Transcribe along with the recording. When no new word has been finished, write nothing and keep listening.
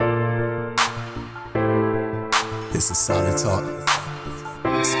This is Solid Talk.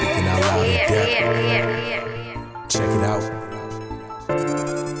 Speaking out loud in depth. Check it out.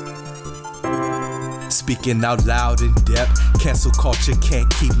 Speaking out loud in depth. Cancel culture can't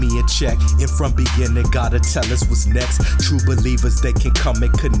keep me in check. And from beginning, gotta tell us what's next. True believers, they can come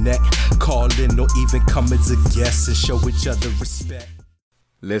and connect. Call in or even come as a guest and show each other respect.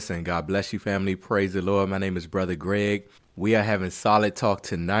 Listen, God bless you, family. Praise the Lord. My name is Brother Greg. We are having Solid Talk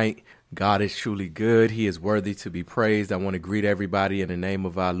tonight. God is truly good. He is worthy to be praised. I want to greet everybody in the name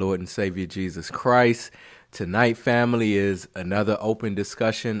of our Lord and Savior, Jesus Christ. Tonight, family, is another open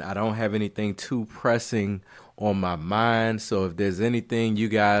discussion. I don't have anything too pressing on my mind. So if there's anything you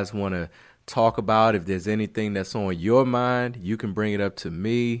guys want to talk about, if there's anything that's on your mind, you can bring it up to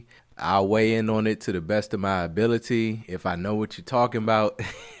me. I'll weigh in on it to the best of my ability if I know what you're talking about,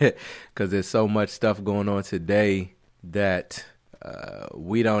 because there's so much stuff going on today that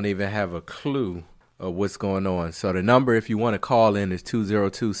we don't even have a clue of what's going on. So the number, if you want to call in, is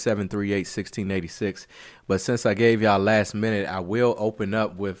 202-738-1686. But since I gave y'all last minute, I will open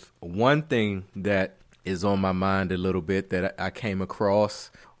up with one thing that is on my mind a little bit that I came across,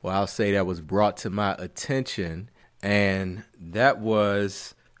 or I'll say that was brought to my attention. And that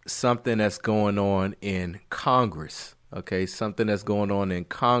was something that's going on in Congress. Okay, something that's going on in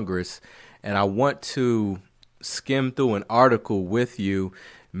Congress. And I want to skim through an article with you.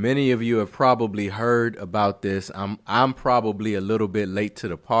 Many of you have probably heard about this. I'm probably a little bit late to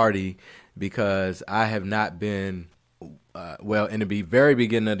the party because I have not been, in the very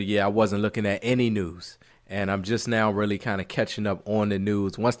beginning of the year, I wasn't looking at any news. And I'm just now really kind of catching up on the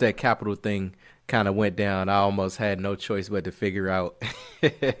news. Once that Capitol thing kind of went down, I almost had no choice but to figure out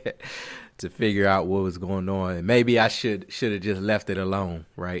what was going on. And maybe I should have just left it alone,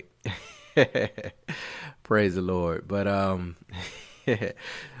 right? Praise the Lord. But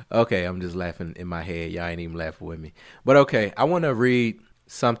okay, I'm just laughing in my head. Y'all ain't even laughing with me. But okay, I want to read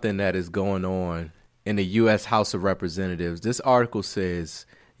something that is going on in the U.S. House of Representatives. This article says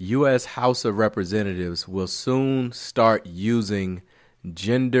U.S. House of Representatives will soon start using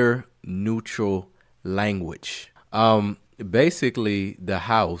gender-neutral language. Basically, the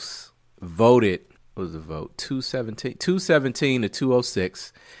House voted, what was the vote? 217 to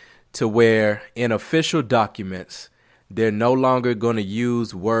 206, to where in official documents, they're no longer going to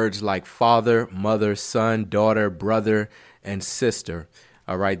use words like father, mother, son, daughter, brother, and sister.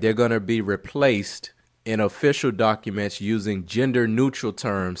 All right, they're going to be replaced in official documents using gender-neutral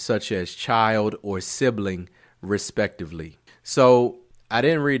terms such as child or sibling, respectively. So I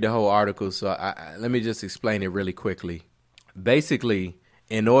didn't read the whole article, so let me just explain it really quickly. Basically,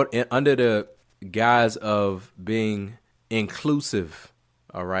 under the guise of being inclusive,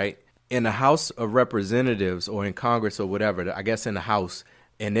 all right, in the House of Representatives or in Congress or whatever, I guess in the House,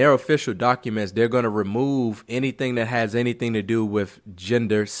 in their official documents, they're going to remove anything that has anything to do with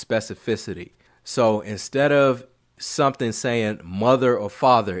gender specificity. So instead of something saying mother or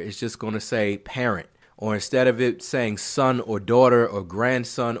father, it's just going to say parent. Or instead of it saying son or daughter or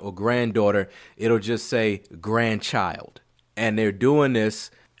grandson or granddaughter, it'll just say grandchild. And they're doing this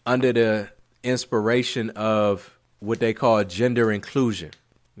under the inspiration of what they call gender inclusion.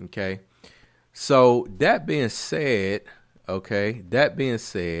 Okay. So that being said, y'all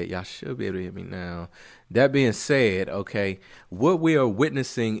should be able to hear me now. That being said, okay, what we are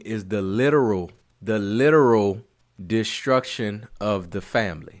witnessing is the literal destruction of the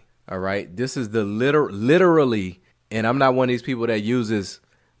family. All right. This is the literally, and I'm not one of these people that uses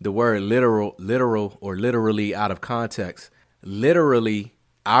the word literal or literally out of context. Literally,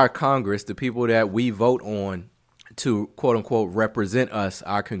 our Congress, the people that we vote on to quote unquote represent us,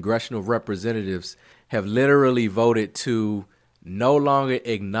 our congressional representatives, have literally voted to no longer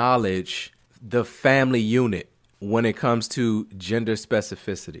acknowledge the family unit when it comes to gender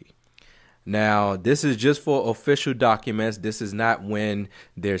specificity. Now, this is just for official documents. This is not when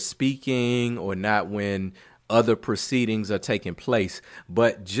they're speaking or not when other proceedings are taking place.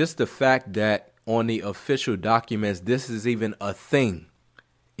 But just the fact that on the official documents, this is even a thing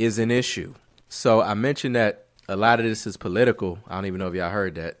is an issue. So I mentioned that a lot of this is political. I don't even know if y'all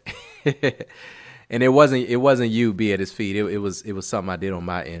heard that. And it wasn't you be at his feet. It was something I did on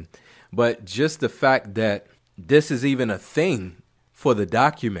my end. But just the fact that this is even a thing for the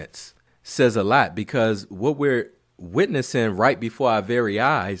documents says a lot, because what we're witnessing right before our very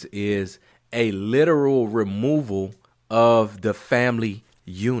eyes is a literal removal of the family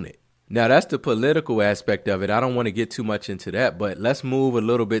unit. Now, that's the political aspect of it. I don't want to get too much into that, but let's move a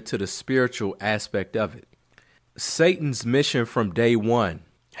little bit to the spiritual aspect of it. Satan's mission from day one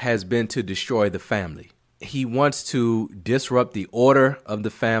has been to destroy the family. He wants to disrupt the order of the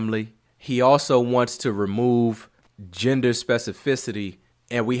family. He also wants to remove gender specificity,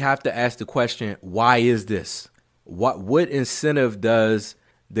 and we have to ask the question, why is this? What incentive does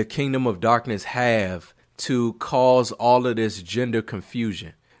the kingdom of darkness have to cause all of this gender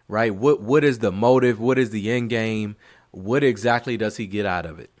confusion, right? What is the motive? What is the end game? What exactly does he get out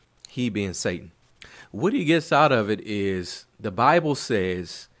of it? He being Satan. What he gets out of it is the Bible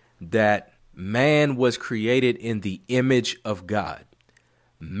says that man was created in the image of God.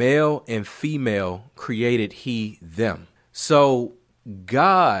 Male and female created he them. So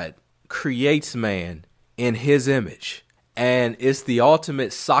God creates man in his image, and it's the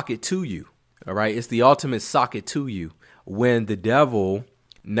ultimate socket to you. All right. It's the ultimate socket to you when the devil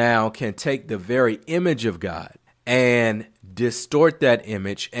now can take the very image of God and distort that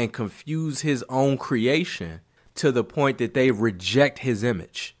image and confuse his own creation to the point that they reject his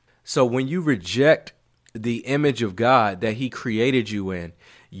image. So when you reject the image of God that he created you in,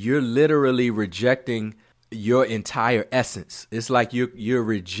 you're literally rejecting your entire essence. It's like you're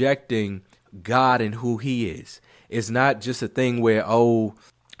rejecting God and who he is. It's not just a thing where, oh,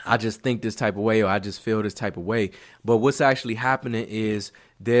 I just think this type of way or I just feel this type of way. But what's actually happening is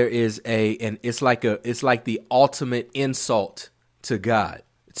there is it's like the ultimate insult to God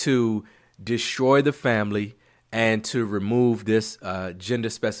to destroy the family and to remove this gender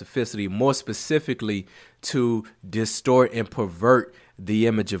specificity, more specifically to distort and pervert the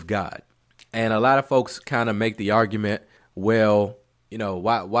image of God. And a lot of folks kind of make the argument, well, you know,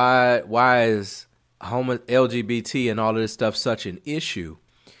 why is LGBT and all of this stuff such an issue?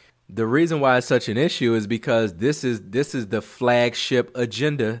 The reason why it's such an issue is because this is the flagship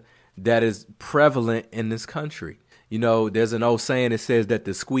agenda that is prevalent in this country. You know, there's an old saying that says that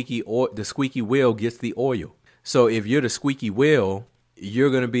the squeaky wheel gets the oil. So if you're the squeaky wheel,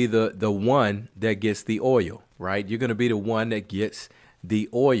 you're going to be the one that gets the oil, right? You're going to be the one that gets the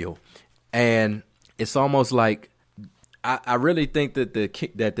oil. And it's almost like I really think that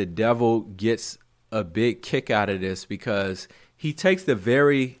the devil gets a big kick out of this because he takes the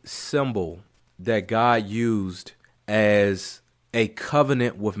very symbol that God used as a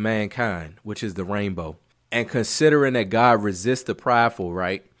covenant with mankind, which is the rainbow. And considering that God resists the prideful,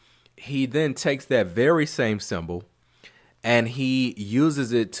 right? He then takes that very same symbol and he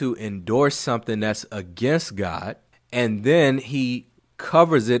uses it to endorse something that's against God. And then he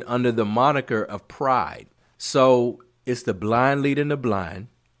covers it under the moniker of pride. So it's the blind leading the blind.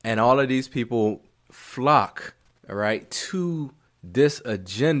 And all of these people flock, all right, to this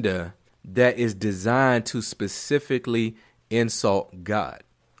agenda that is designed to specifically insult God.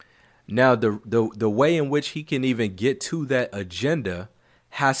 Now, the way in which he can even get to that agenda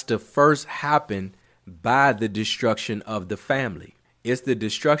has to first happen by the destruction of the family. It's the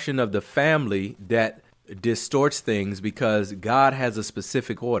destruction of the family that distorts things because God has a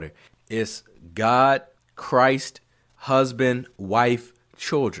specific order. It's God, Christ, husband, wife,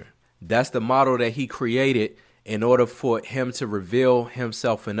 children. That's the model that he created in order for him to reveal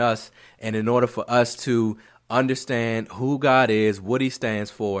himself in us and in order for us to understand who God is, what he stands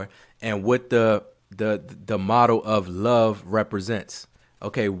for, and what the model of love represents.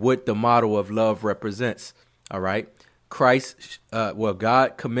 Okay, what the model of love represents. All right.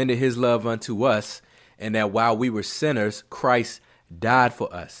 God commended his love unto us, and that while we were sinners, Christ died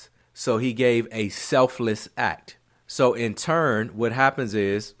for us. So he gave a selfless act. So in turn, what happens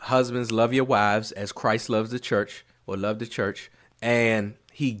is husbands, love your wives as Christ loves the church or loved the church, and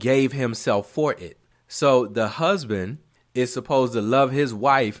he gave himself for it. So the husband is supposed to love his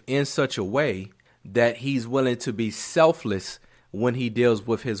wife in such a way that he's willing to be selfless when he deals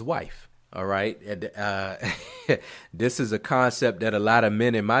with his wife. All right. This is a concept that a lot of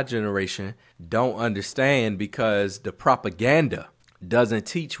men in my generation don't understand because the propaganda doesn't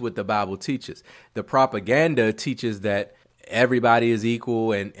teach what the Bible teaches. The propaganda teaches that everybody is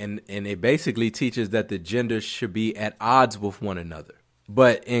equal and it basically teaches that the genders should be at odds with one another.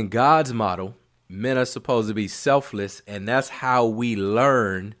 But in God's model, men are supposed to be selfless, and that's how we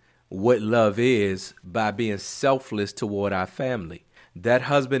learn what love is, by being selfless toward our family. That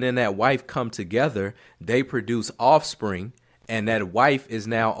husband and that wife come together, they produce offspring, and that wife is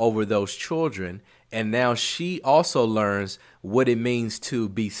now over those children, and now she also learns what it means to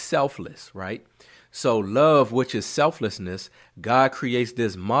be selfless, right? So love, which is selflessness, God creates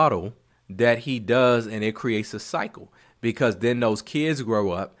this model that he does, and it creates a cycle, because then those kids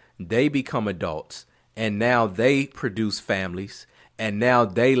grow up, they become adults, and now they produce families, and now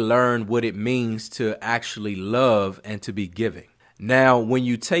they learn what it means to actually love and to be giving. Now, when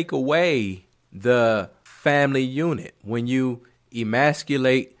you take away the family unit, when you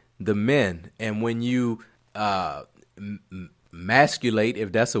emasculate the men, and when you masculate,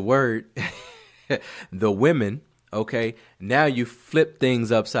 if that's a word, the women, Okay, now you flip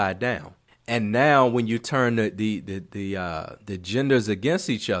things upside down, and now when you turn the genders against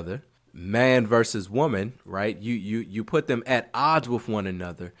each other, man versus woman, right? You put them at odds with one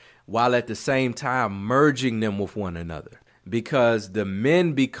another, while at the same time merging them with one another, because the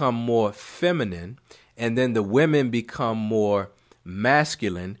men become more feminine, and then the women become more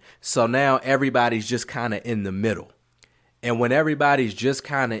masculine. So now everybody's just kind of in the middle. And when everybody's just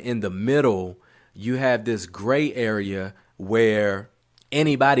kind of in the middle, you have this gray area where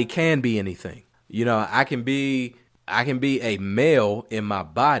anybody can be anything. You know, I can be a male in my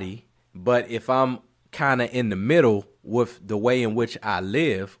body, but if I'm kind of in the middle with the way in which I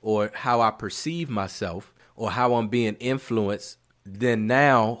live or how I perceive myself or how I'm being influenced, then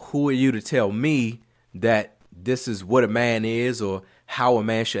now who are you to tell me that this is what a man is or how a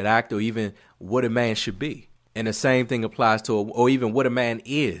man should act or even what a man should be? And the same thing applies to, or even what a man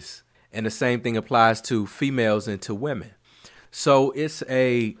is. And the same thing applies to females and to women. So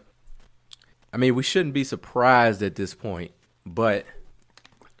we shouldn't be surprised at this point, but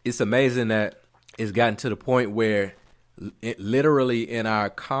it's amazing that it's gotten to the point where literally in our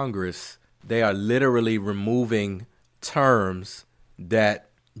Congress, they are literally removing terms that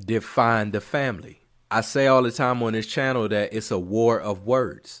define the family. I say all the time on this channel that it's a war of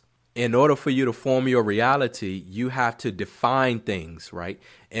words. In order for you to form your reality, you have to define things, right?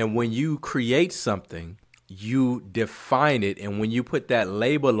 And when you create something, you define it. And when you put that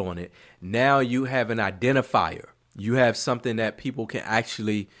label on it, now you have an identifier. You have something that people can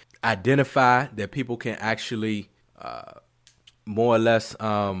actually identify, that people can actually more or less,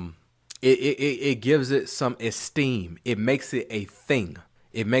 it gives it some esteem. It makes it a thing.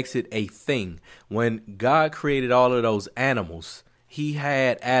 It makes it a thing. When God created all of those animals, he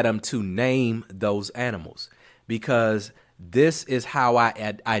had Adam to name those animals, because this is how I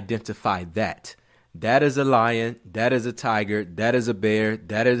identify that. That is a lion. That is a tiger. That is a bear.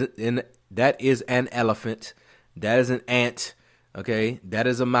 That is an elephant. That is an ant. Okay. That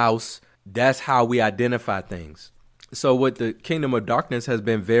is a mouse. That's how we identify things. So what the Kingdom of Darkness has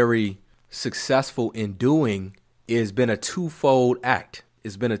been very successful in doing is been a twofold act.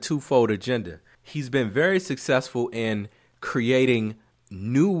 It's been a twofold agenda. He's been very successful in creating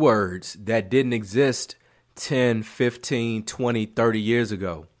new words that didn't exist 10, 15, 20, 30 years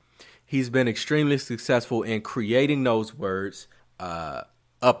ago. He's been extremely successful in creating those words,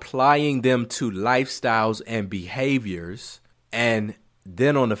 applying them to lifestyles and behaviors. And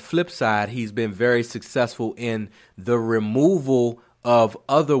then on the flip side, he's been very successful in the removal of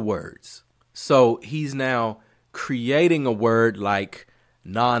other words. So he's now creating a word like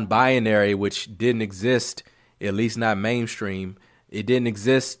non-binary, which didn't exist, at least not mainstream. It didn't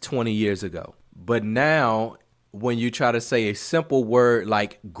exist 20 years ago. But now when you try to say a simple word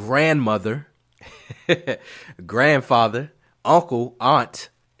like grandmother, grandfather, uncle, aunt,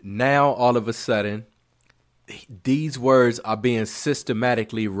 now all of a sudden, these words are being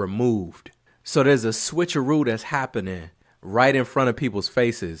systematically removed. So there's a switcheroo that's happening right in front of people's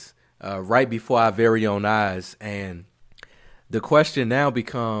faces, right before our very own eyes. And the question now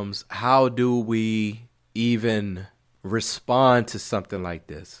becomes, how do we even respond to something like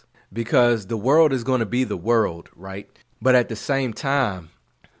this? Because the world is going to be the world, right? But at the same time,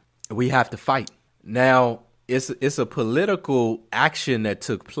 we have to fight. Now, it's a political action that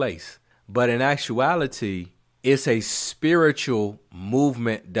took place, but in actuality, it's a spiritual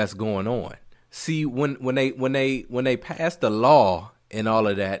movement that's going on. See, when they passed the law and all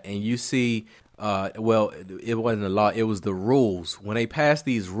of that, and you see, well, it wasn't a law, it was the rules. When they pass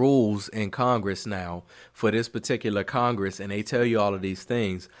these rules in Congress now for this particular Congress, and they tell you all of these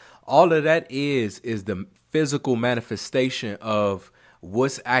things, all of that is the physical manifestation of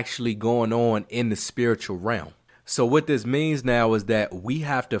what's actually going on in the spiritual realm. So what this means now is that we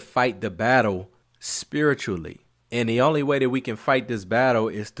have to fight the battle spiritually. And the only way that we can fight this battle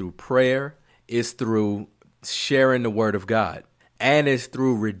is through prayer, is through sharing the word of God, and is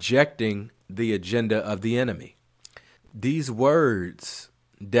through rejecting the agenda of the enemy. These words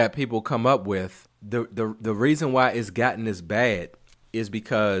that people come up with, the reason why it's gotten this bad is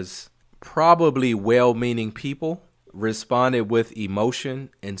because probably well-meaning people responded with emotion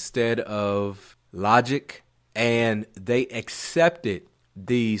instead of logic, and they accepted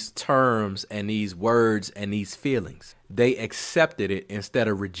these terms and these words and these feelings. They accepted it instead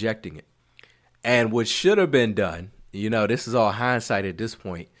of rejecting it. And what should have been done, this is all hindsight at this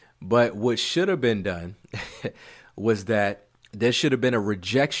point, but what should have been done was that there should have been a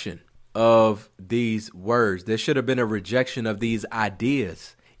rejection of these words. There should have been a rejection of these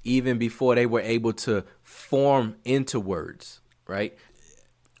ideas even before they were able to form into words, right?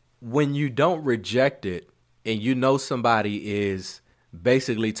 When you don't reject it, and you know somebody is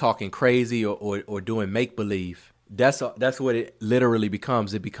basically talking crazy or doing make believe, that's what it literally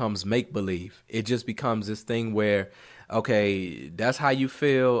becomes. It becomes make believe. It just becomes this thing where, okay, that's how you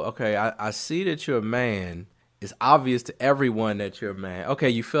feel. Okay, I see that you're a man. It's obvious to everyone that you're a man. Okay,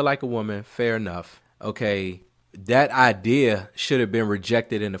 you feel like a woman. Fair enough. Okay, that idea should have been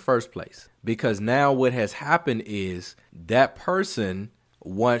rejected in the first place, because now what has happened is that person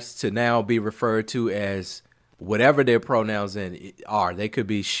wants to now be referred to as whatever their pronouns are. They could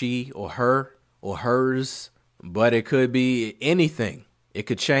be she or her or hers, but it could be anything. It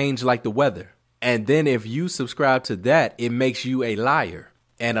could change like the weather. And then if you subscribe to that, it makes you a liar.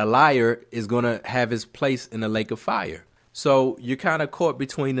 And a liar is going to have his place in the lake of fire. So you're kind of caught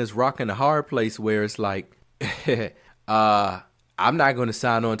between this rock and a hard place where it's like, I'm not going to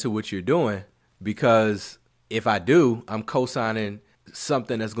sign on to what you're doing, because if I do, I'm co-signing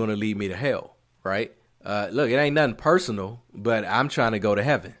something that's going to lead me to hell, right? Look, it ain't nothing personal, but I'm trying to go to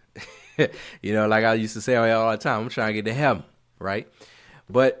heaven. Like I used to say all the time, I'm trying to get to heaven, right?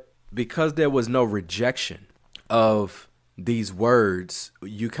 But because there was no rejection of these words,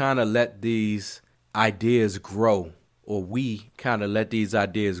 you kind of let these ideas grow, or we kind of let these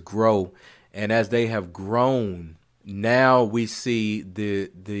ideas grow. And as they have grown, now we see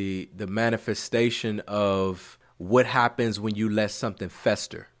the manifestation of what happens when you let something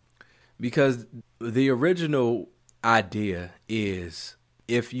fester. Because the original idea is,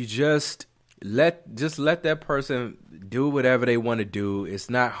 if you just let that person do whatever they want to do, it's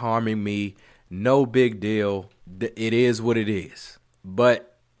not harming me, no big deal. It is what it is.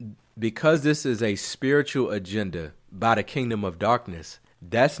 But because this is a spiritual agenda by the kingdom of darkness,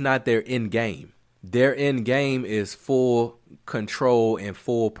 that's not their end game. Their end game is full control and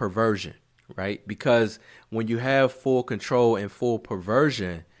full perversion, right? Because when you have full control and full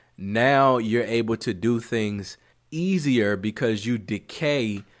perversion, now you're able to do things easier because you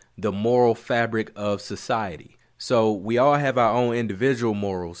decay the moral fabric of society. So we all have our own individual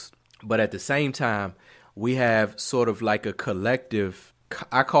morals, but at the same time, we have sort of like a collective,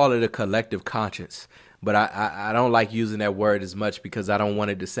 I call it a collective conscience, but I don't like using that word as much because I don't want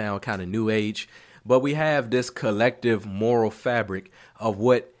it to sound kind of new age. But we have this collective moral fabric of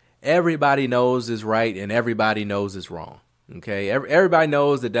what everybody knows is right and everybody knows is wrong. Okay, everybody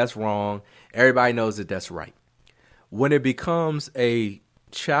knows that that's wrong. Everybody knows that that's right. When it becomes a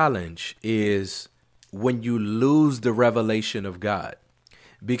challenge is when you lose the revelation of God.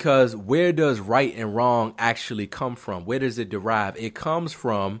 Because where does right and wrong actually come from? Where does it derive? It comes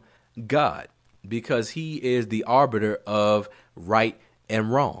from God, because he is the arbiter of right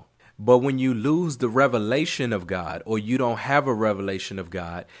and wrong. But when you lose the revelation of God, or you don't have a revelation of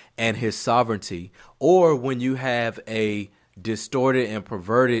God and his sovereignty, or when you have a distorted and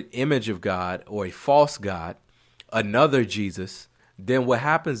perverted image of God or a false God, another Jesus, then what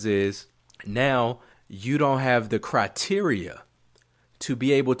happens is now you don't have the criteria to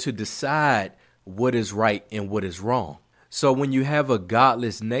be able to decide what is right and what is wrong. So when you have a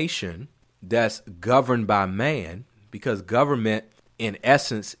godless nation that's governed by man, because government in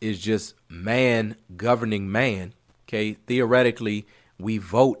essence is just man governing man, okay? Theoretically, we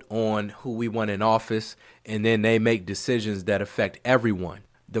vote on who we want in office, and then they make decisions that affect everyone.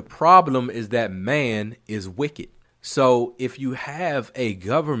 The problem is that man is wicked. So if you have a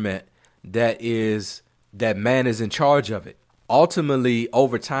government that man is in charge of it, ultimately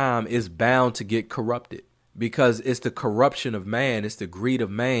over time is bound to get corrupted, because it's the corruption of man. It's the greed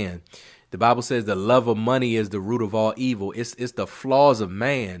of man. The Bible says the love of money is the root of all evil. It's the flaws of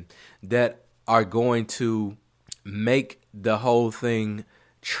man that are going to make the whole thing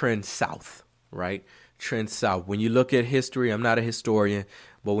trend south, right? Trend south. When you look at history, I'm not a historian,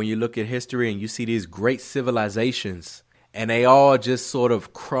 but when you look at history and you see these great civilizations and they all just sort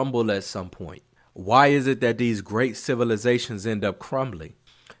of crumble at some point. Why is it that these great civilizations end up crumbling?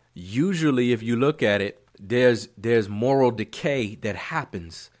 Usually, if you look at it, there's moral decay that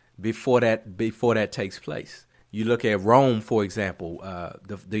happens before that takes place. You look at Rome, for example,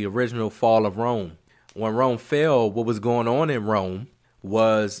 the original fall of Rome. When Rome fell, what was going on in Rome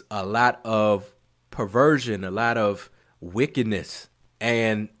was a lot of perversion, a lot of wickedness.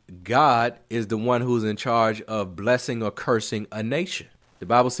 And God is the one who's in charge of blessing or cursing a nation. The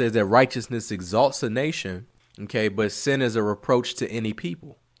Bible says that righteousness exalts a nation, okay, but sin is a reproach to any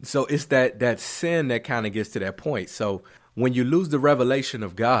people. So it's that sin that kind of gets to that point. So when you lose the revelation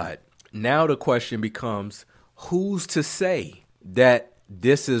of God, now the question becomes, who's to say that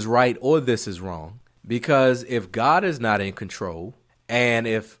this is right or this is wrong? Because if God is not in control, and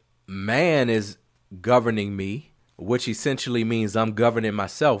if man is governing me, which essentially means I'm governing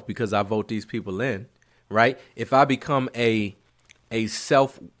myself because I vote these people in, right? If I become if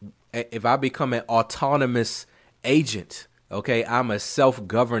I become an autonomous agent, okay, I'm a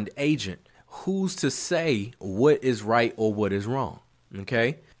self-governed agent. Who's to say what is right or what is wrong?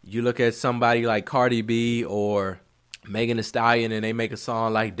 Okay, you look at somebody like Cardi B or Megan Thee Stallion, and they make a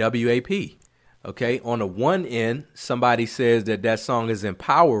song like WAP. Okay, on the one end, somebody says that that song is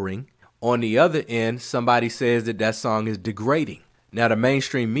empowering. On the other end, somebody says that that song is degrading. Now, the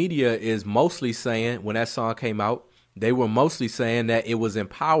mainstream media is mostly saying, when that song came out, they were mostly saying that it was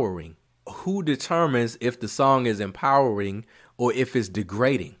empowering. Who determines if the song is empowering or if it's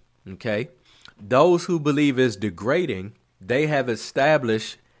degrading? Okay, those who believe it's degrading, they have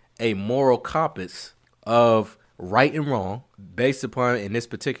established a moral compass of right and wrong based upon, in this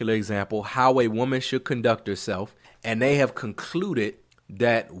particular example, how a woman should conduct herself. And they have concluded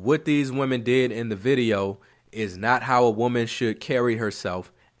that what these women did in the video is not how a woman should carry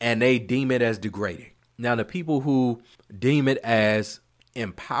herself, and they deem it as degrading. Now, the people who deem it as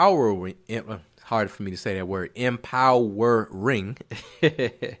empowering, hard for me to say that word, empowering,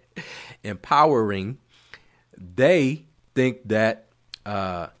 empowering, they think that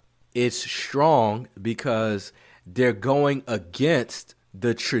it's strong because they're going against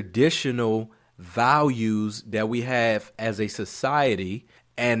the traditional values that we have as a society,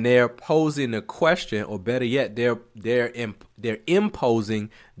 and they're posing the question, or better yet, they're imposing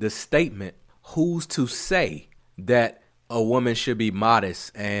the statement, who's to say that a woman should be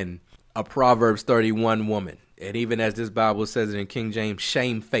modest and a Proverbs 31 woman, and even as this Bible says it in King James,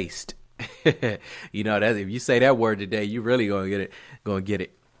 shamefaced. You know, that if you say that word today, you really gonna get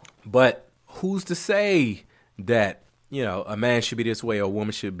it. But who's to say that, you know, a man should be this way or a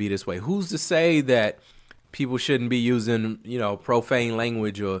woman should be this way? Who's to say that people shouldn't be using, you know, profane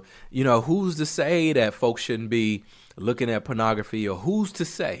language, or, you know, who's to say that folks shouldn't be looking at pornography, or who's to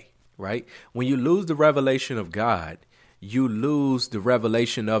say, right? When you lose the revelation of God, you lose the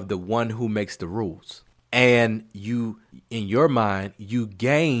revelation of the one who makes the rules. And you, in your mind, you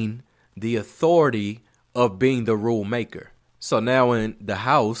gain the authority of being the rule maker. So now in the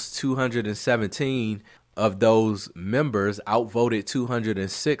House, 217 of those members outvoted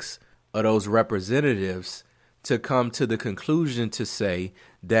 206 of those representatives to come to the conclusion to say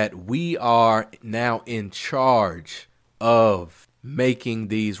that we are now in charge of making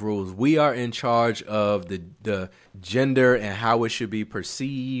these rules. We are in charge of the gender and how it should be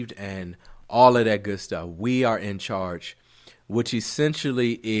perceived and all of that good stuff. We are in charge, which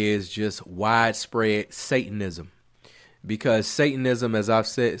essentially is just widespread Satanism. Because Satanism, as I've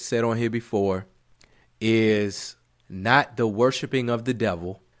said on here before, is not the worshiping of the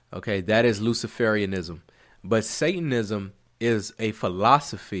devil. Okay, that is Luciferianism. But Satanism is a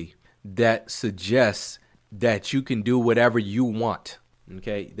philosophy that suggests that you can do whatever you want.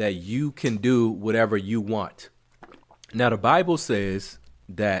 Okay, that you can do whatever you want. Now, the Bible says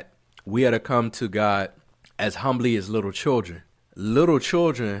that we are to come to God as humbly as little children. Little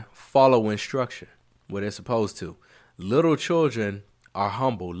children follow instruction, what they're supposed to. Little children are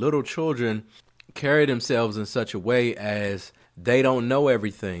humble. Little children carry themselves in such a way as they don't know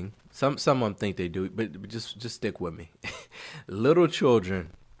everything. Some of them think they do, but just stick with me. Little children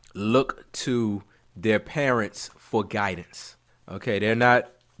look to their parents for guidance. Okay, they're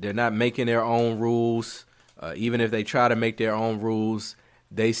not making their own rules. Even if they try to make their own rules,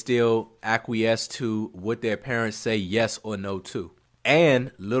 they still acquiesce to what their parents say yes or no to.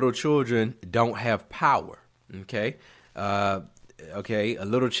 And little children don't have power. Okay, a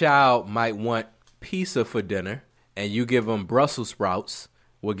little child might want pizza for dinner, and you give him Brussels sprouts.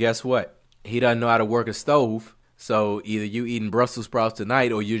 Well, guess what? He doesn't know how to work a stove, so either you eating Brussels sprouts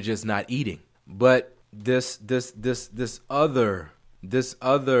tonight or you're just not eating. But this other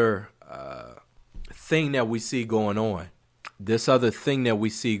thing that we see going on,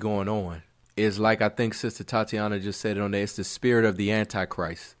 is, like I think Sister Tatiana just said it on there, it's the spirit of the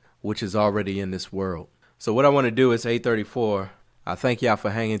Antichrist, which is already in this world. So what I want to do is 8:34. I thank y'all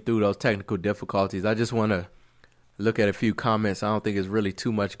for hanging through those technical difficulties. I just want to look at a few comments. I don't think it's really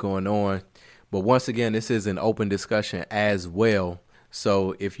too much going on. But once again, this is an open discussion as well.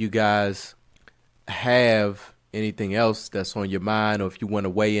 So if you guys have anything else that's on your mind, or if you want to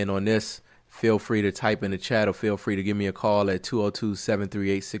weigh in on this, feel free to type in the chat, or feel free to give me a call at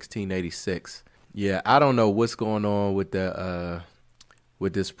 202-738-1686. Yeah, I don't know what's going on with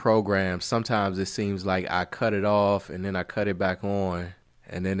with this program. Sometimes it seems like I cut it off and then I cut it back on,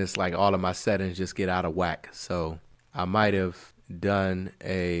 and then it's like all of my settings just get out of whack. So I might have done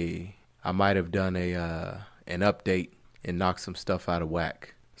an update and knocked some stuff out of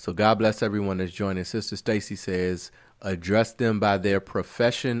whack. So God bless everyone that's joining. Sister Stacy says, address them by their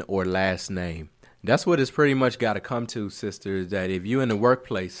profession or last name. That's what it's pretty much got to come to, sister, is that if you in the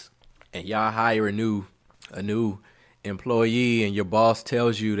workplace and y'all hire a new employee and your boss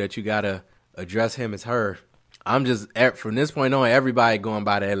tells you that you got to address him as her, I'm just, from this point on, everybody going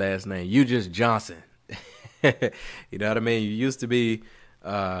by their last name. You just Johnson. You know what I mean? You used to be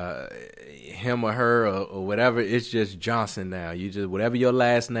him or her or whatever. It's just Johnson now. You just, whatever your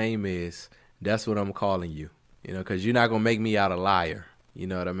last name is, that's what I'm calling you. You know, because you're not going to make me out a liar. You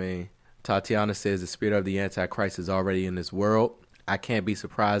know what I mean? Tatiana says the spirit of the Antichrist is already in this world. I can't be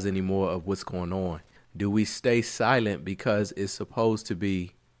surprised anymore of what's going on. Do we stay silent because it's supposed to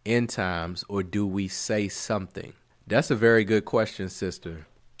be end times, or do we say something? That's a very good question, sister.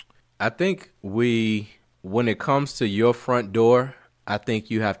 I think when it comes to your front door, I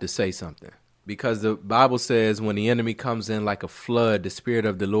think you have to say something. Because the Bible says when the enemy comes in like a flood, the Spirit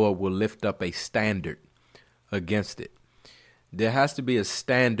of the Lord will lift up a standard against it. There has to be a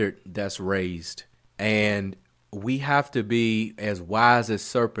standard that's raised, and we have to be as wise as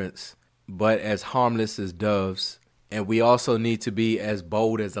serpents, but as harmless as doves. And we also need to be as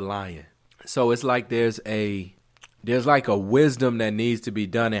bold as a lion. So it's like there's like a wisdom that needs to be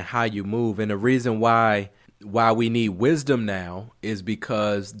done in how you move. And the reason why we need wisdom now is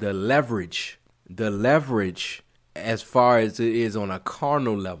because the leverage, as far as it is on a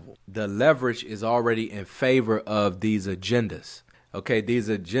carnal level, the leverage is already in favor of these agendas. Okay, these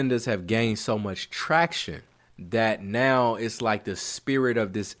agendas have gained so much traction that now it's like the spirit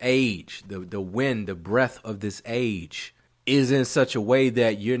of this age, the wind, the breath of this age is in such a way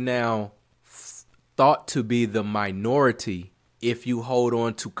that you're now thought to be the minority if you hold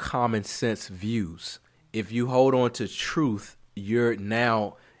on to common sense views. If you hold on to truth, you're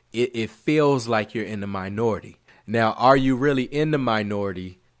now, it feels like you're in the minority. Now, are you really in the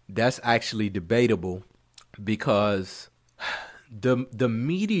minority? That's actually debatable, because the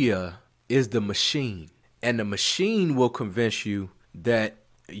media is the machine, and the machine will convince you that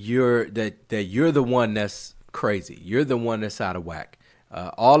you're the one that's crazy. You're the one that's out of whack.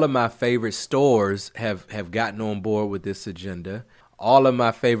 All of my favorite stores have gotten on board with this agenda. All of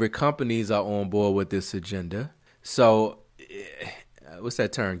my favorite companies are on board with this agenda. So, what's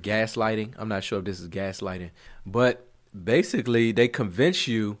that term? Gaslighting? I'm not sure if this is gaslighting. But basically, they convince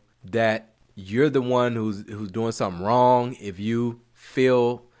you that you're the one who's doing something wrong. If you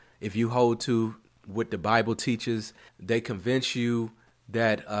hold to what the Bible teaches, they convince you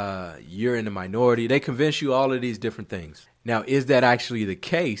that you're in the minority. They convince you all of these different things. Now, is that actually the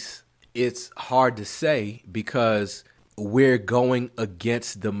case? It's hard to say, because we're going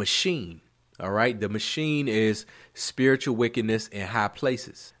against the machine. All right. The machine is spiritual wickedness in high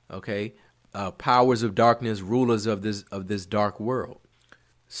places. OK, powers of darkness, rulers of this dark world.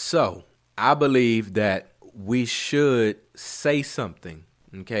 So I believe that we should say something.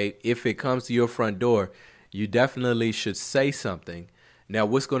 OK, if it comes to your front door, you definitely should say something. Now,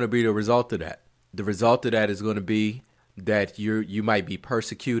 what's going to be the result of that? The result of that is going to be that you might be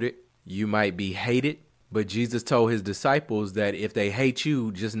persecuted. You might be hated. But Jesus told his disciples that if they hate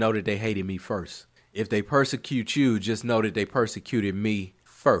you, just know that they hated me first. If they persecute you, just know that they persecuted me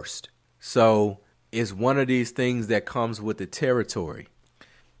first. So it's one of these things that comes with the territory.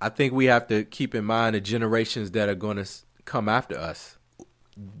 I think we have to keep in mind the generations that are going to come after us.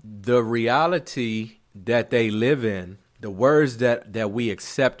 The reality that they live in, the words that we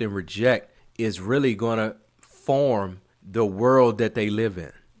accept and reject, is really going to form the world that they live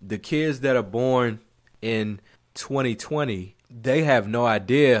in. The kids that are born in 2020, they have no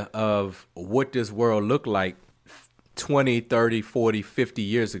idea of what this world looked like 20, 30, 40, 50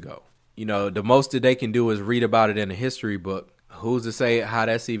 years ago. You know, the most that they can do is read about it in a history book. Who's to say how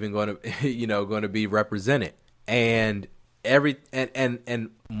that's even going to, going to be represented? And and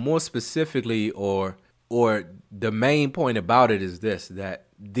more specifically, or the main point about it is this, that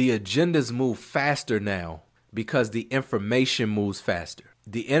the agendas move faster now because the information moves faster.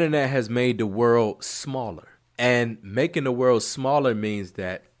 The internet has made the world smaller, and making the world smaller means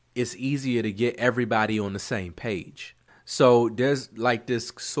that it's easier to get everybody on the same page. So there's like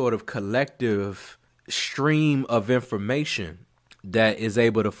this sort of collective stream of information that is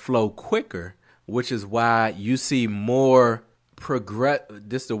able to flow quicker, which is why you see more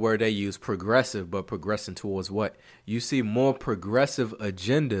this is the word they use, progressive, but progressing towards what? You see more progressive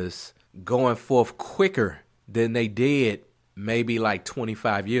agendas going forth quicker than they did maybe like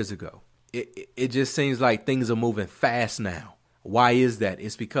 25 years ago. It just seems like things are moving fast now. Why is that?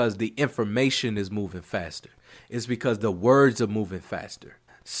 It's because the information is moving faster. It's because the words are moving faster.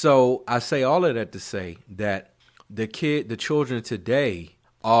 So I say all of that to say that the children today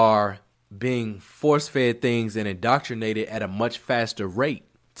are being force-fed things and indoctrinated at a much faster rate,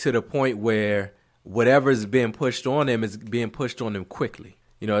 to the point where whatever is being pushed on them is being pushed on them quickly.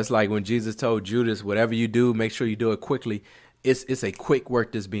 You know, it's like when Jesus told Judas, whatever you do, make sure you do it quickly. It's a quick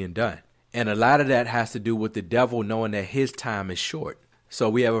work that's being done. And a lot of that has to do with the devil knowing that his time is short. So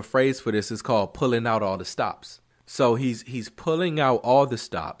we have a phrase for this. It's called pulling out all the stops. So he's pulling out all the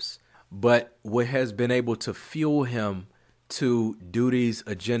stops. But what has been able to fuel him to do these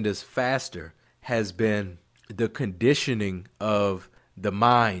agendas faster has been the conditioning of the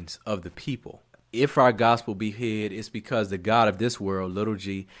minds of the people. If our gospel be hid, it's because the God of this world, little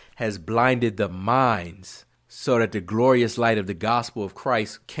g, has blinded the minds so that the glorious light of the gospel of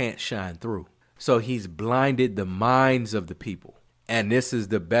Christ can't shine through. So he's blinded the minds of the people. And this is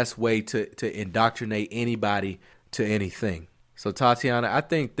the best way to indoctrinate anybody to anything. So Tatiana, I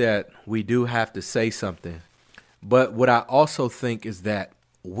think that we do have to say something. But what I also think is that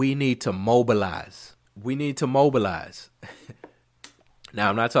we need to mobilize. We need to mobilize. Now,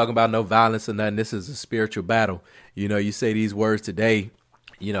 I'm not talking about no violence or nothing. This is a spiritual battle. You know, you say these words today,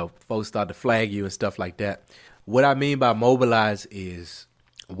 you know, folks start to flag you and stuff like that. What I mean by mobilize is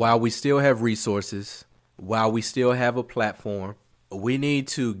while we still have resources, while we still have a platform, we need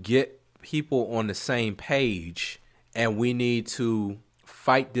to get people on the same page and we need to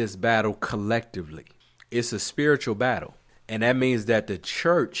fight this battle collectively. It's a spiritual battle. And that means that the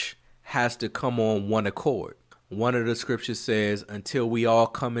church has to come on one accord. One of the scriptures says, until we all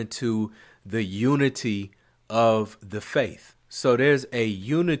come into the unity of the faith. So there's a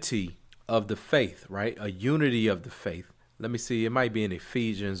unity of the faith, right? A unity of the faith. Let me see. It might be in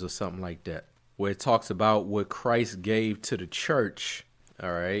Ephesians or something like that, where it talks about what Christ gave to the church.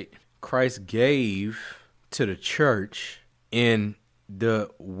 All right. Christ gave to the church in the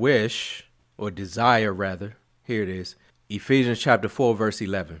wish or desire, rather. Here it is. Ephesians chapter 4, verse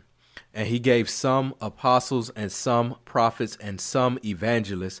 11. And he gave some apostles and some prophets and some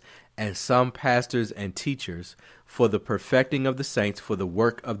evangelists and some pastors and teachers for the perfecting of the saints, for the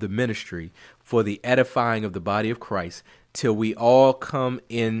work of the ministry, for the edifying of the body of Christ, till we all come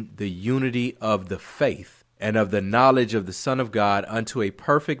in the unity of the faith and of the knowledge of the Son of God unto a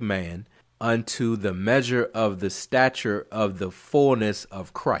perfect man, unto the measure of the stature of the fullness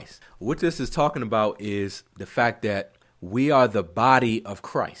of Christ. What this is talking about is the fact that we are the body of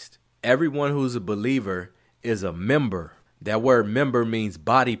Christ. Everyone who's a believer is a member. That word member means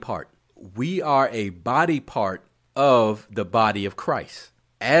body part. We are a body part of the body of Christ.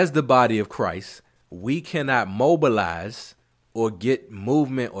 As the body of Christ, we cannot mobilize or get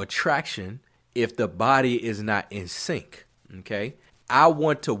movement or traction if the body is not in sync. Okay? I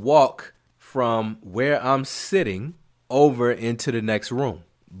want to walk from where I'm sitting over into the next room.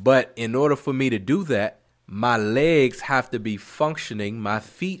 But in order for me to do that, my legs have to be functioning. My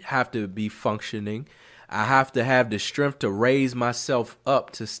feet have to be functioning. I have to have the strength to raise myself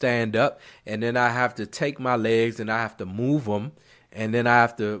up to stand up. And then I have to take my legs and I have to move them. And then I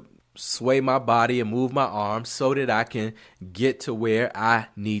have to sway my body and move my arms so that I can get to where I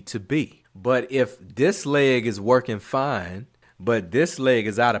need to be. But if this leg is working fine, but this leg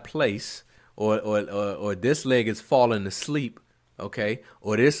is out of place, or this leg is falling asleep, okay,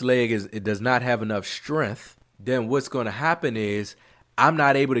 or this leg it does not have enough strength, then what's going to happen is I'm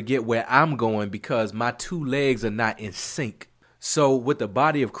not able to get where I'm going because my two legs are not in sync. So what the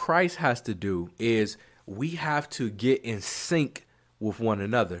body of Christ has to do is we have to get in sync with one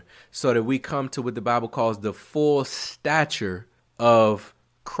another so that we come to what the Bible calls the full stature of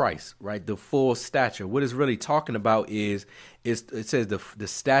Christ, right? The full stature. What it's really talking about is it says the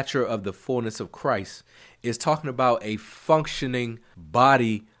stature of the fullness of Christ. Is talking about a functioning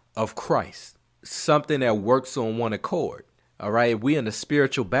body of Christ, something that works on one accord. All right. If we in a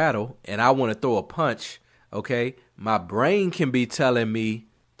spiritual battle and I want to throw a punch, okay, my brain can be telling me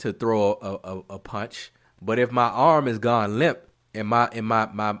to throw a punch. But if my arm is gone limp and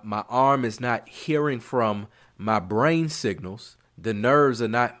my arm is not hearing from my brain signals, the nerves are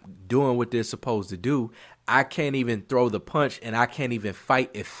not doing what they're supposed to do, I can't even throw the punch and I can't even fight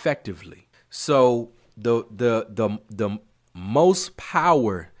effectively. So the most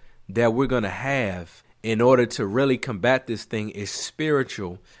power that we're going to have in order to really combat this thing is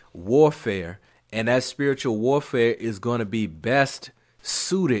spiritual warfare. And that spiritual warfare is going to be best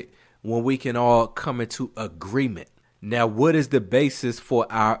suited when we can all come into agreement. Now, what is the basis for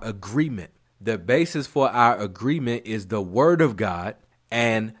our agreement? The basis for our agreement is the Word of God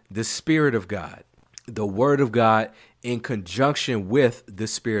and the Spirit of God. The Word of God in conjunction with the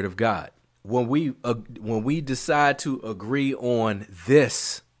Spirit of God. When we decide to agree on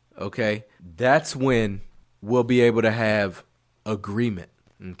this, okay, that's when we'll be able to have agreement,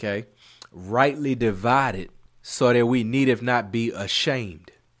 okay, rightly divided so that we need if not be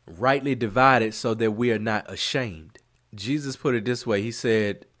ashamed, rightly divided so that we are not ashamed. Jesus put it this way. He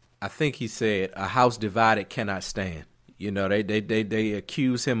said, I think he said, a house divided cannot stand. You know, they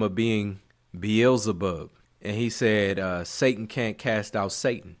accuse him of being Beelzebub. And he said, Satan can't cast out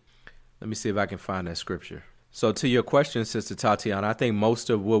Satan. Let me see if I can find that scripture. So to your question, Sister Tatiana, I think most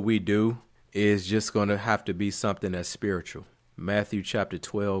of what we do is just going to have to be something that's spiritual. Matthew chapter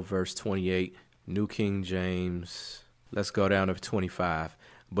 12, verse 28, New King James. Let's go down to 25.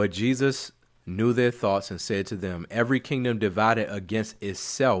 But Jesus knew their thoughts and said to them, every kingdom divided against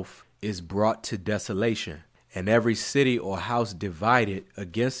itself is brought to desolation, and every city or house divided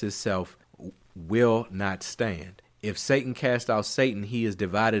against itself will not stand. If Satan cast out Satan, he is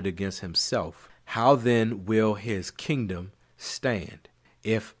divided against himself. How then will his kingdom stand?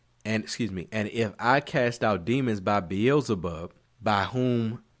 And if I cast out demons by Beelzebub, by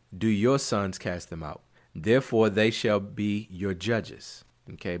whom do your sons cast them out? Therefore they shall be your judges.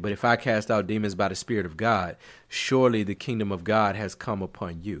 Okay, but if I cast out demons by the Spirit of God, surely the kingdom of God has come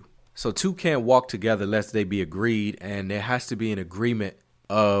upon you. So two can't walk together lest they be agreed, and there has to be an agreement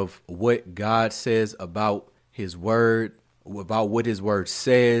of what God says about his word, about what his word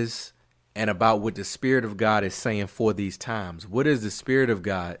says, and about what the Spirit of God is saying for these times. What is the Spirit of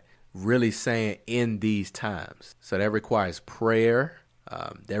God really saying in these times? So that requires prayer.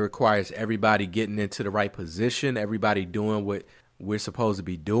 That requires everybody getting into the right position, everybody doing what we're supposed to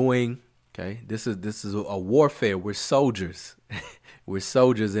be doing. Okay, this is a warfare. We're soldiers. We're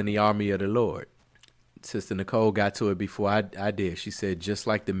soldiers in the army of the Lord. Sister Nicole got to it before I did. She said, just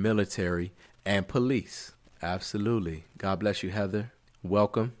like the military and police. Absolutely. God bless you, Heather.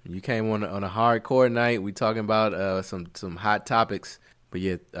 Welcome. You came on a hardcore night. We talking about some hot topics. But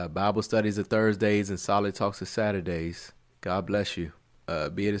yeah, Bible studies are Thursdays and solid talks are Saturdays. God bless you.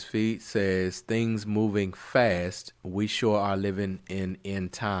 Be at his feet says, things moving fast. We sure are living in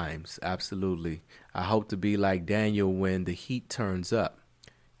end times. Absolutely. I hope to be like Daniel when the heat turns up.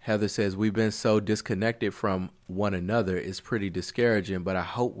 Heather says, we've been so disconnected from one another. It's pretty discouraging, but I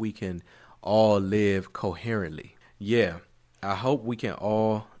hope we can all live coherently. Yeah, I hope we can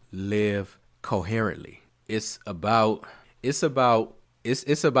all live coherently. It's about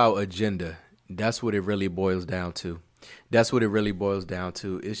agenda. That's what it really boils down to.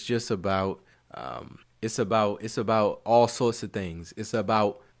 It's just about it's about all sorts of things. It's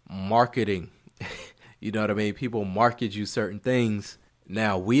about marketing. You know what I mean? People market you certain things.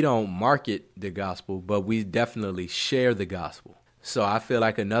 Now, we don't market the gospel, but we definitely share the gospel. So I feel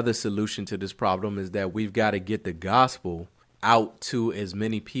like another solution to this problem is that we've got to get the gospel out to as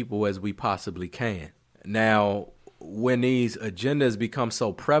many people as we possibly can. Now, when these agendas become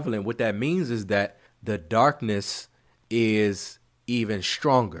so prevalent, what that means is that the darkness is even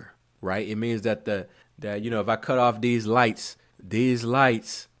stronger, right? It means that if I cut off these lights,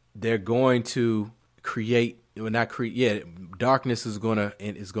 they're going to darkness is going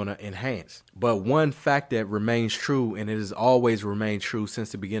to enhance. But one fact that remains true, and it has always remained true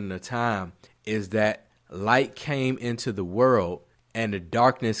since the beginning of time, is that light came into the world and the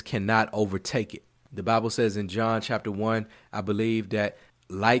darkness cannot overtake it. The Bible says in John chapter 1, I believe that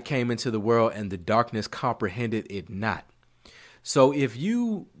light came into the world and the darkness comprehended it not. So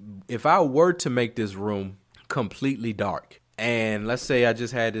if I were to make this room completely dark, and let's say I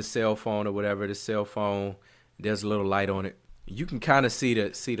just had this cell phone or whatever, there's a little light on it. You can kind of see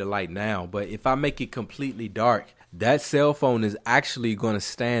the light now, but if I make it completely dark, that cell phone is actually going to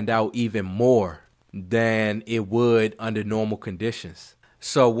stand out even more than it would under normal conditions.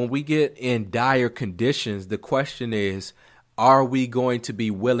 So when we get in dire conditions, the question is, are we going to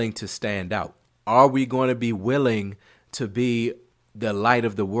be willing to stand out? Are we going to be willing to be the light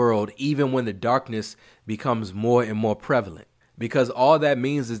of the world, even when the darkness becomes more and more prevalent? Because all that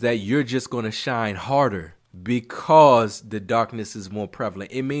means is that you're just going to shine harder because the darkness is more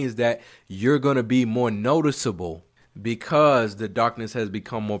prevalent. It means that you're going to be more noticeable because the darkness has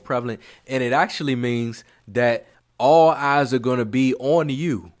become more prevalent. And it actually means that all eyes are going to be on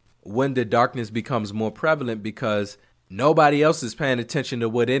you when the darkness becomes more prevalent, because nobody else is paying attention to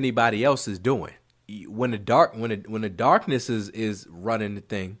what anybody else is doing. When the darkness is running the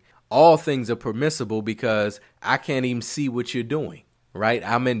thing, all things are permissible because I can't even see what you're doing, right?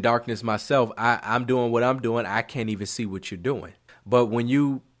 I'm in darkness myself. I'm doing what I'm doing. I can't even see what you're doing. But when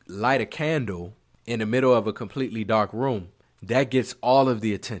you light a candle in the middle of a completely dark room, that gets all of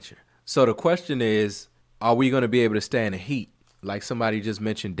the attention. So the question is, are we going to be able to stand the heat? Like somebody just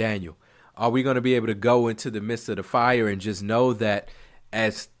mentioned, Daniel. Are we going to be able to go into the midst of the fire and just know that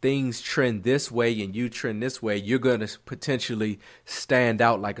as things trend this way and you trend this way, you're going to potentially stand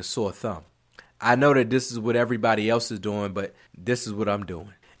out like a sore thumb? I know that this is what everybody else is doing, but this is what I'm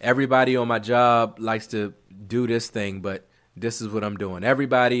doing. Everybody on my job likes to do this thing, but this is what I'm doing.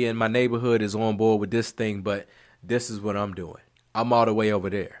 Everybody in my neighborhood is on board with this thing, but this is what I'm doing. I'm all the way over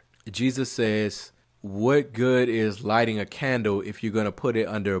there. Jesus says, what good is lighting a candle if you're going to put it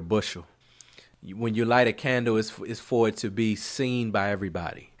under a bushel? When you light a candle, it's for it to be seen by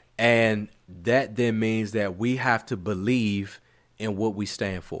everybody. And that then means that we have to believe in what we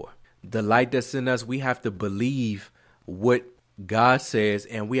stand for. The light that's in us, we have to believe what God says,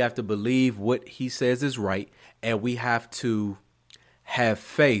 and we have to believe what he says is right. And we have to have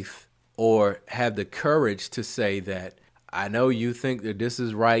faith or have the courage to say that I know you think that this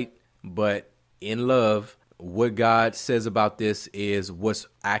is right, but in love, what God says about this is what's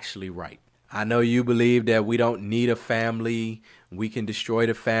actually right. I know you believe that we don't need a family. We can destroy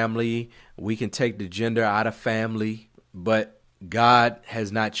the family. We can take the gender out of family. But God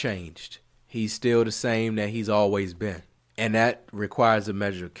has not changed. He's still the same that he's always been. And that requires a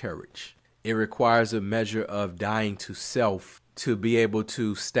measure of courage. It requires a measure of dying to self to be able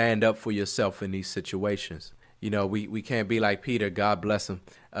to stand up for yourself in these situations. You know, we can't be like Peter, God bless him,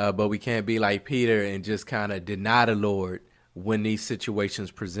 but we can't be like Peter and just kind of deny the Lord when these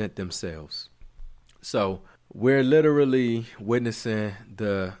situations present themselves. So we're literally witnessing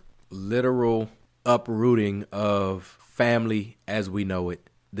the literal uprooting of family as we know it.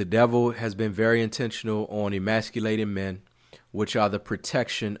 The devil has been very intentional on emasculating men, which are the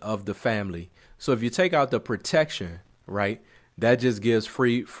protection of the family. So if you take out the protection, right, that just gives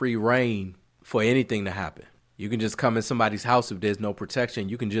free reign for anything to happen. You can just come in somebody's house if there's no protection.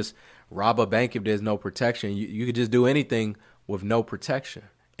 You can just rob a bank if there's no protection. You can just do anything with no protection.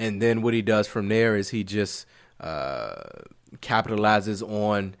 And then what he does from there is he just capitalizes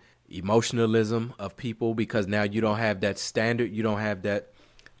on emotionalism of people, because now you don't have that standard. You don't have that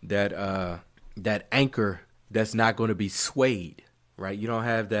anchor that's not going to be swayed, right? You don't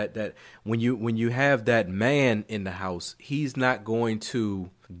have that when you have that man in the house, he's not going to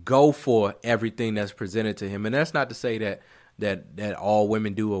go for everything that's presented to him. And that's not to say that all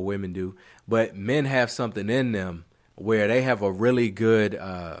women do or women do, but men have something in them where they have a really good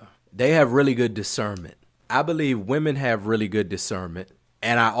discernment. I believe women have really good discernment,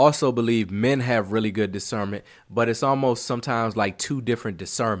 and I also believe men have really good discernment, but it's almost sometimes like two different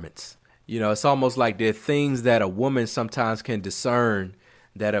discernments. You know, it's almost like there are things that a woman sometimes can discern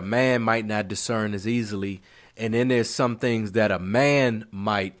that a man might not discern as easily. And then there's some things that a man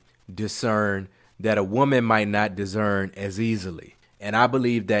might discern that a woman might not discern as easily. And I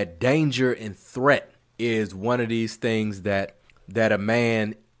believe that danger and threat is one of these things that a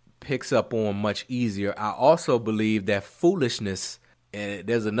man picks up on much easier. I also believe that foolishness, and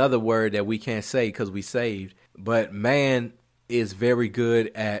there's another word that we can't say because we saved, but man is very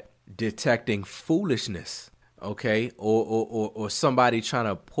good at detecting foolishness, okay, or somebody trying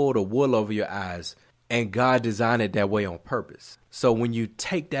to pull the wool over your eyes, and God designed it that way on purpose. So when you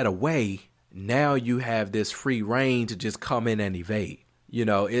take that away, now you have this free reign to just come in and evade. You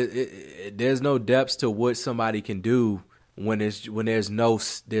know, there's no depths to what somebody can do when there's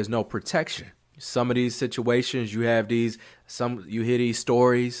no protection. Some of these situations, you hear these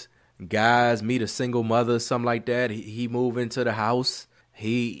stories. Guys meet a single mother, something like that. He move into the house.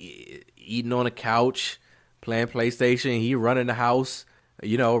 He eating on a couch, playing PlayStation. He running the house,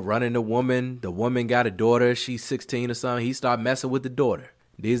 you know, running the woman. The woman got a daughter. She's 16 or something. He start messing with the daughter.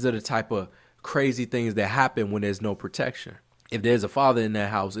 These are the type of crazy things that happen when there's no protection. If there's a father in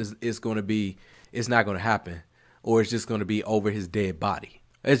that house, it's not going to happen, or it's just going to be over his dead body.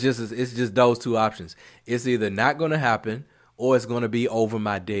 It's just those two options. It's either not going to happen, or it's going to be over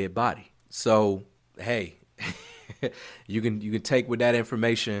my dead body. So, hey, you can take with that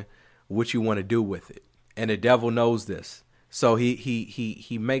information what you want to do with it. And the devil knows this. So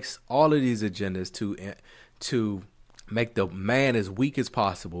he makes all of these agendas to make the man as weak as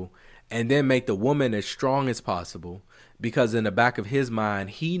possible, and then make the woman as strong as possible, because in the back of his mind,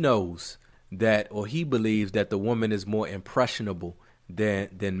 he knows that, or he believes that the woman is more impressionable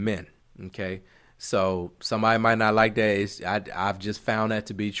than men. Okay. So somebody might not like that. I've just found that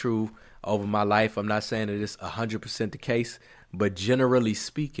to be true over my life. I'm not saying that it's 100% the case, but generally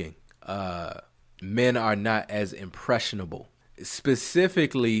speaking, men are not as impressionable,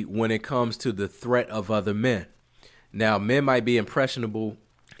 specifically when it comes to the threat of other men. Now, men might be impressionable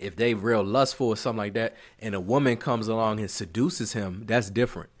if they real lustful or something like that, and a woman comes along and seduces him. That's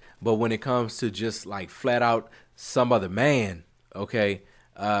different. But when it comes to just like flat out some other man, okay,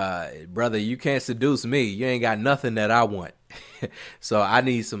 brother, you can't seduce me. You ain't got nothing that I want. So I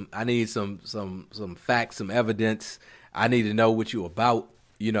need some facts, some evidence. I need to know what you about.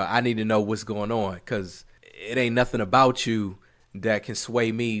 You know, I need to know what's going on, because it ain't nothing about you that can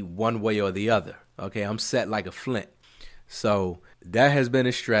sway me one way or the other. Okay, I'm set like a flint. So that has been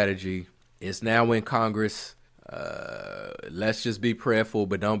a strategy. It's now in Congress. Let's just be prayerful,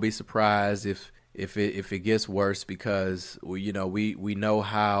 but don't be surprised if it gets worse, because we know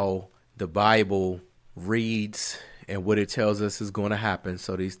how the Bible reads and what it tells us is going to happen.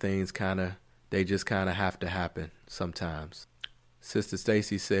 So these things they just have to happen sometimes. Sister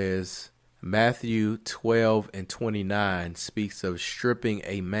Stacy says Matthew 12:29 speaks of stripping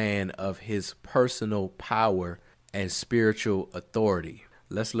a man of his personal power and spiritual authority.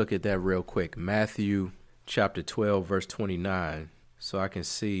 Let's look at that real quick. Matthew chapter 12, verse 29, so I can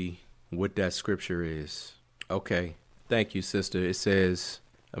see what that scripture is. Okay, thank you, sister. It says,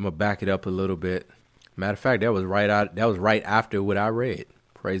 I'm gonna back it up a little bit. Matter of fact, that was right after what I read.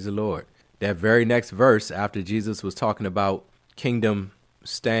 Praise the Lord. That very next verse, after Jesus was talking about kingdom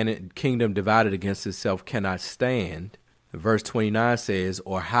divided against itself cannot stand, verse 29 says,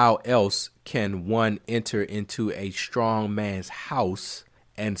 or how else can one enter into a strong man's house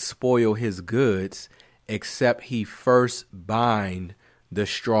and spoil his goods, except he first bind the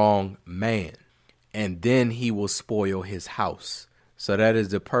strong man, and then he will spoil his house. So that is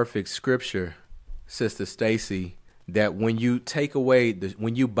the perfect scripture, Sister Stacy, that when you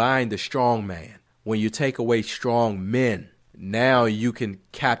bind the strong man, when you take away strong men, now you can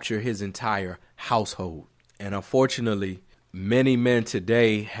capture his entire household. And unfortunately, many men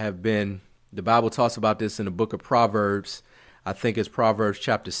today the Bible talks about this in the book of Proverbs. I think it's Proverbs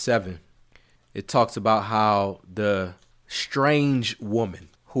chapter 7. It talks about how the strange woman,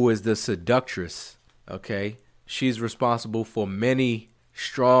 who is the seductress, okay, she's responsible for many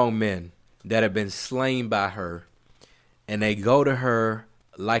strong men that have been slain by her, and they go to her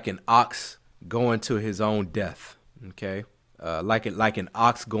like an ox going to his own death, okay, like an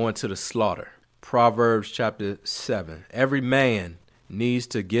ox going to the slaughter. Proverbs chapter 7. Every man needs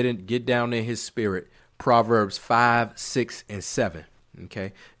to get down in his spirit. Proverbs 5, 6, and 7.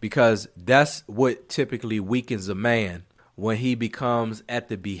 Okay, because that's what typically weakens a man, when he becomes at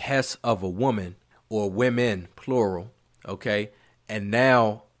the behest of a woman, or women, plural. Okay, and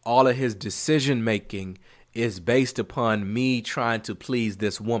now all of his decision making is based upon me trying to please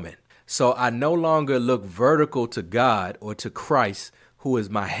this woman. So I no longer look vertical to God or to Christ, who is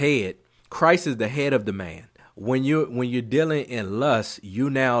my head. Christ is the head of the man. When you're dealing in lust, you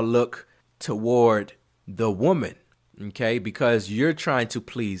now look toward the woman, okay, because you're trying to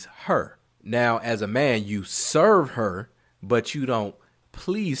please her. Now, as a man, you serve her, but you don't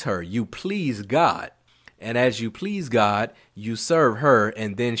please her. You please God. And as you please God, you serve her,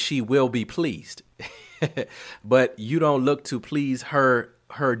 and then she will be pleased. But you don't look to please her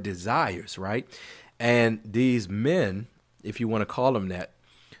desires, right? And these men, if you want to call them that,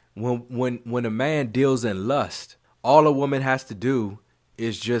 when a man deals in lust, all a woman has to do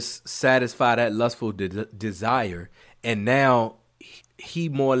is just satisfy that lustful desire, and now he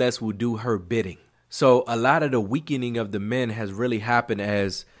more or less will do her bidding. So a lot of the weakening of the men has really happened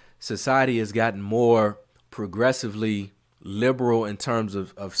as society has gotten more progressively liberal in terms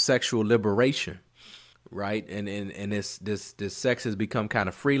of sexual liberation, right? And this sex has become kind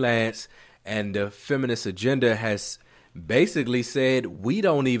of freelance, and the feminist agenda has basically said we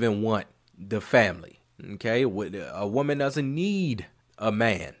don't even want the family. Okay, a woman doesn't need a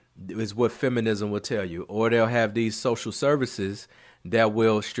man, is what feminism will tell you. Or they'll have these social services that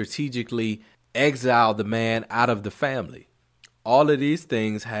will strategically exile the man out of the family. All of these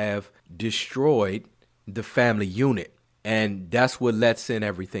things have destroyed the family unit, and that's what lets in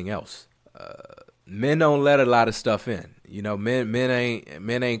everything else. Men don't let a lot of stuff in. You know, men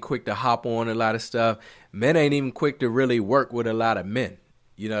ain't quick to hop on a lot of stuff. Men ain't even quick to really work with a lot of men.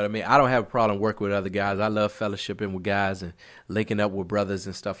 You know what I mean? I don't have a problem working with other guys. I love fellowshipping with guys and linking up with brothers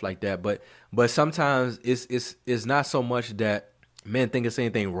and stuff like that. But sometimes it's not so much that men think it's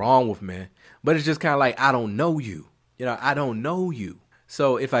anything wrong with men, but it's just kind of like, I don't know you. You know, I don't know you.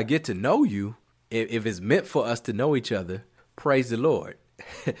 So if I get to know you, if it's meant for us to know each other, praise the Lord.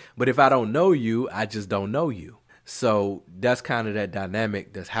 But if I don't know you, I just don't know you. So that's kind of that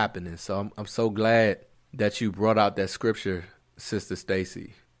dynamic that's happening. So I'm so glad that you brought out that scripture, Sister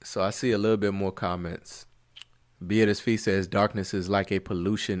Stacy. So I see a little bit more comments. Beatrice Fee says darkness is like a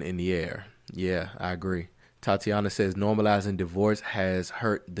pollution in the air. Yeah, I agree. Tatiana says normalizing divorce has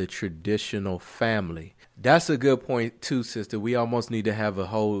hurt the traditional family. That's a good point too, sister. We almost need to have a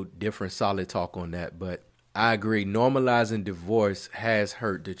whole different solid talk on that. But I agree. Normalizing divorce has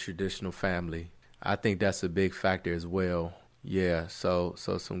hurt the traditional family. I think that's a big factor as well. Yeah, so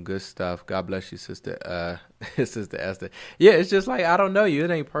some good stuff. God bless you, sister. Sister Esther. Yeah, it's just like, I don't know you. It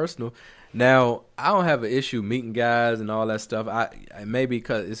ain't personal. Now, I don't have an issue meeting guys and all that stuff. I maybe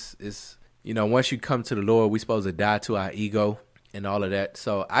because it's once you come to the Lord, we supposed to die to our ego and all of that.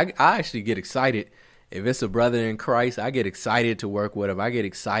 So I actually get excited if it's a brother in Christ. I get excited to work with him. I get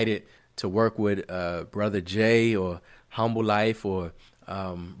excited to work with Brother Jay or Humble Life or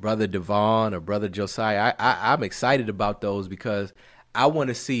Brother Devon or Brother Josiah. I'm excited about those because I want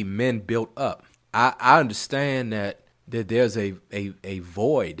to see men built up. I understand that there's a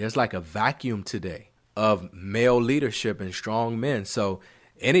void. There's like a vacuum today of male leadership and strong men. So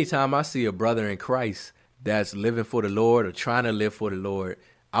anytime I see a brother in Christ that's living for the Lord or trying to live for the Lord,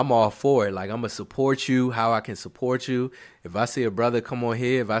 I'm all for it. Like, I'm going to support you how I can support you. If I see a brother come on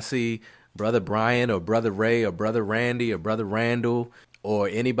here, if I see Brother Brian or Brother Ray or Brother Randy or Brother Randall or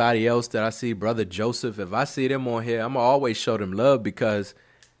anybody else that I see, Brother Joseph, if I see them on here, I'm going to always show them love because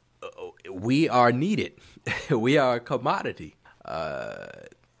we are needed. We are a commodity.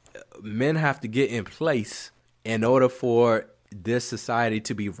 Men have to get in place in order for this society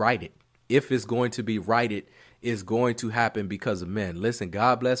to be righted. If it's going to be righted, it's going to happen because of men. Listen,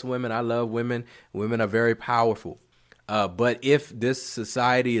 God bless women. I love women. Women are very powerful. But if this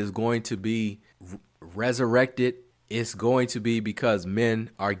society is going to be resurrected, it's going to be because men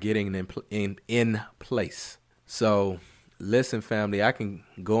are getting in place. So listen, family, I can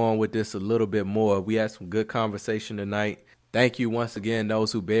go on with this a little bit more. We had some good conversation tonight. Thank you once again,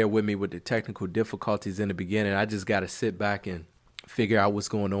 those who bear with me with the technical difficulties in the beginning. I just got to sit back and figure out what's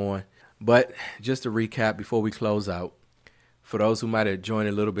going on. But just to recap before we close out, for those who might have joined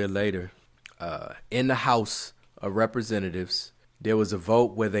a little bit later, in the House of Representatives, there was a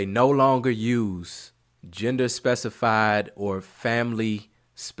vote where they no longer use gender-specified or family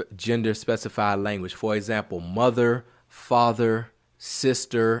gender-specified language. For example, mother, father,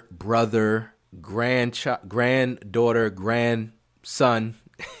 sister, brother, granddaughter, grandson,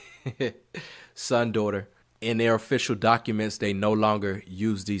 son, daughter. In their official documents, they no longer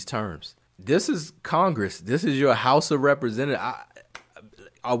use these terms. This is Congress. This is your House of Representatives.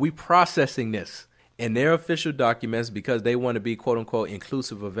 Are we processing this? In their official documents, because they want to be, quote unquote,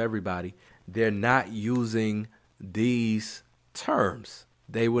 inclusive of everybody, they're not using these terms.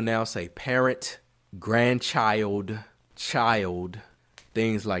 They will now say parent, grandchild, child,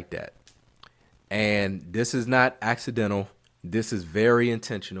 things like that. And this is not accidental. This is very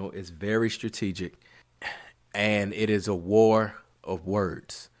intentional. It's very strategic. And it is a war of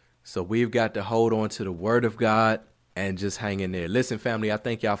words. So we've got to hold on to the word of God and just hang in there. Listen, family, I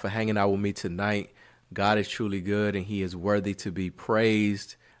thank y'all for hanging out with me tonight. God is truly good and he is worthy to be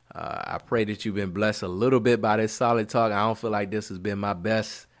praised. I pray that you've been blessed a little bit by this solid talk. I don't feel like this has been my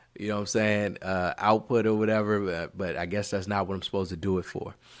best, output or whatever, but I guess that's not what I'm supposed to do it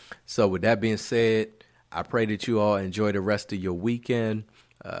for. So with that being said, I pray that you all enjoy the rest of your weekend.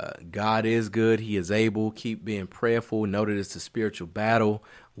 God is good. He is able. Keep being prayerful. Know that it's a spiritual battle.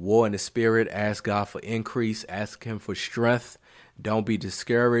 War in the spirit. Ask God for increase. Ask him for strength. Don't be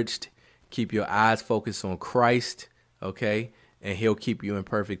discouraged. Keep your eyes focused on Christ. Okay. And he'll keep you in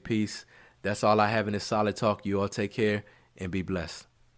perfect peace. That's all I have in this solid talk. You all take care and be blessed.